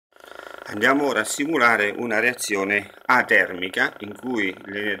Andiamo ora a simulare una reazione atermica in cui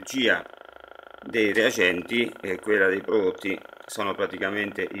l'energia dei reagenti e quella dei prodotti sono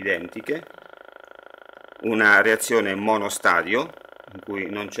praticamente identiche, una reazione monostadio in cui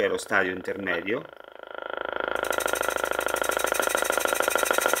non c'è lo stadio intermedio.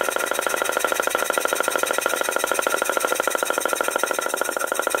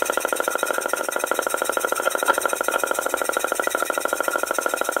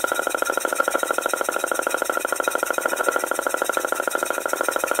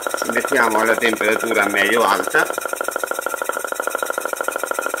 Mettiamo alla temperatura medio-alta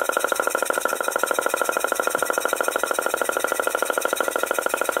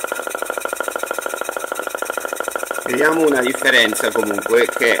vediamo una differenza comunque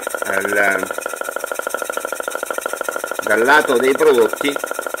che dal lato dei prodotti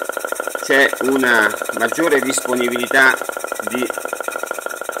c'è una maggiore disponibilità di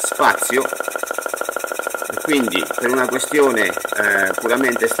spazio. Quindi per una questione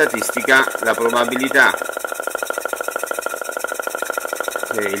puramente statistica la probabilità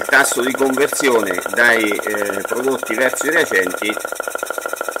che il tasso di conversione dai prodotti verso i reagenti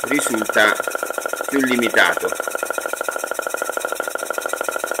risulta più limitato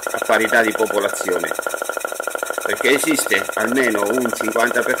a parità di popolazione, perché esiste almeno un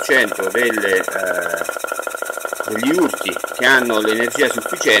 50% degli urti che hanno l'energia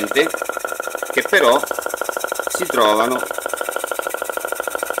sufficiente, che però si trovano,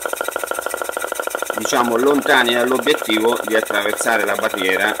 diciamo, lontani dall'obiettivo di attraversare la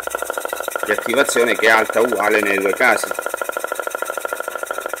barriera di attivazione, che è alta uguale nei due casi.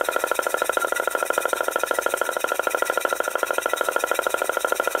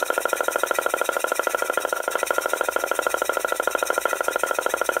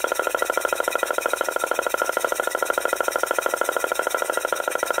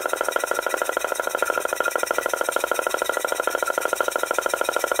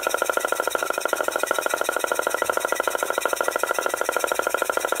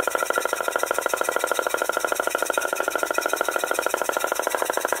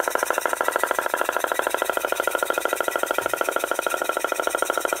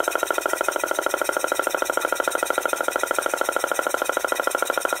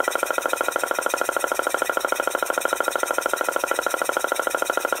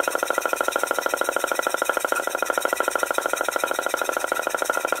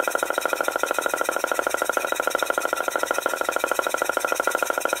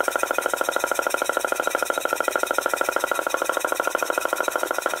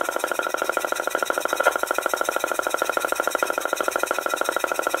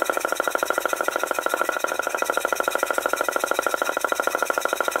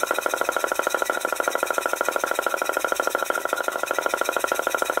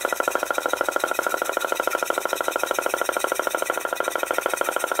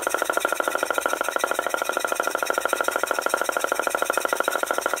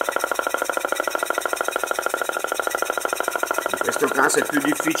 In questo caso è più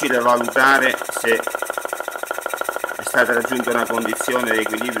difficile valutare se è stata raggiunta una condizione di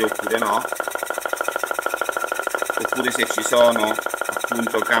equilibrio oppure no, oppure se ci sono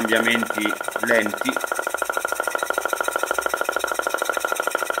appunto cambiamenti lenti.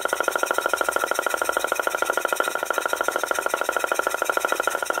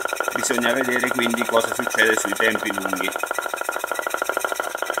 Bisogna vedere quindi cosa succede sui tempi lunghi.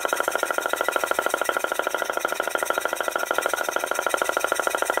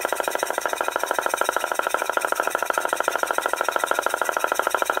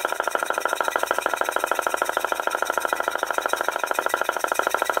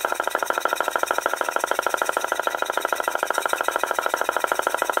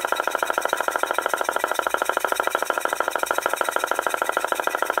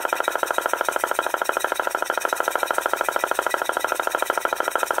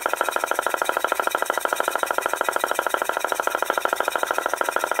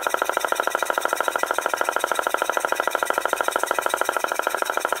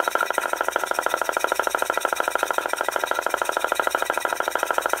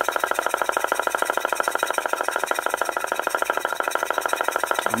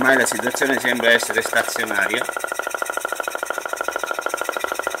 Ormai la situazione sembra essere stazionaria.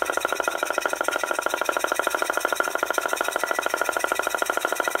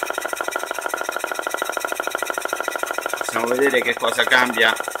 Possiamo vedere che cosa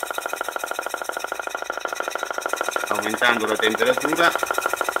cambia aumentando la temperatura.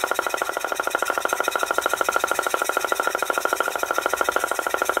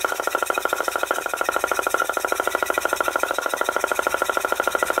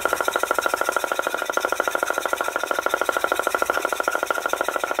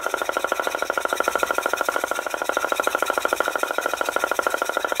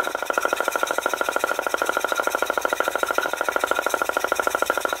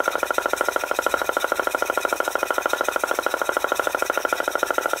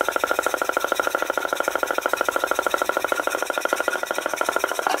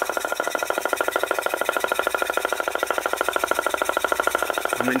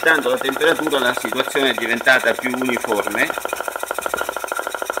 Aumentando la temperatura la situazione è diventata più uniforme,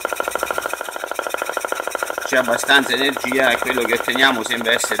 c'è abbastanza energia e quello che otteniamo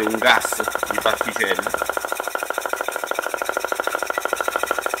sembra essere un gas di particelle,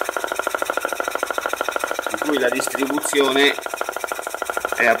 in cui la distribuzione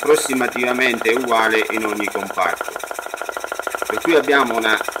è approssimativamente uguale in ogni comparto. Per cui abbiamo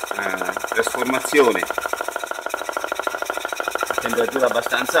una trasformazione a temperatura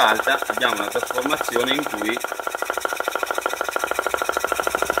abbastanza alta, abbiamo una trasformazione in cui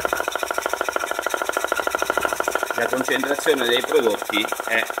la concentrazione dei prodotti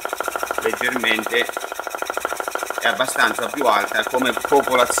è abbastanza più alta come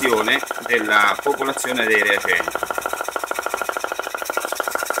popolazione della popolazione dei reagenti.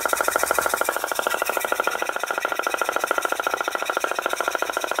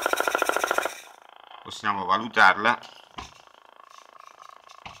 Possiamo valutarla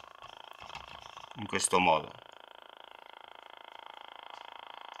in questo modo,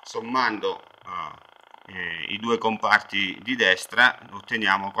 sommando i due comparti di destra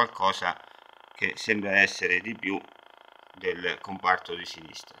otteniamo qualcosa che sembra essere di più del comparto di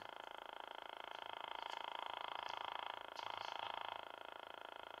sinistra.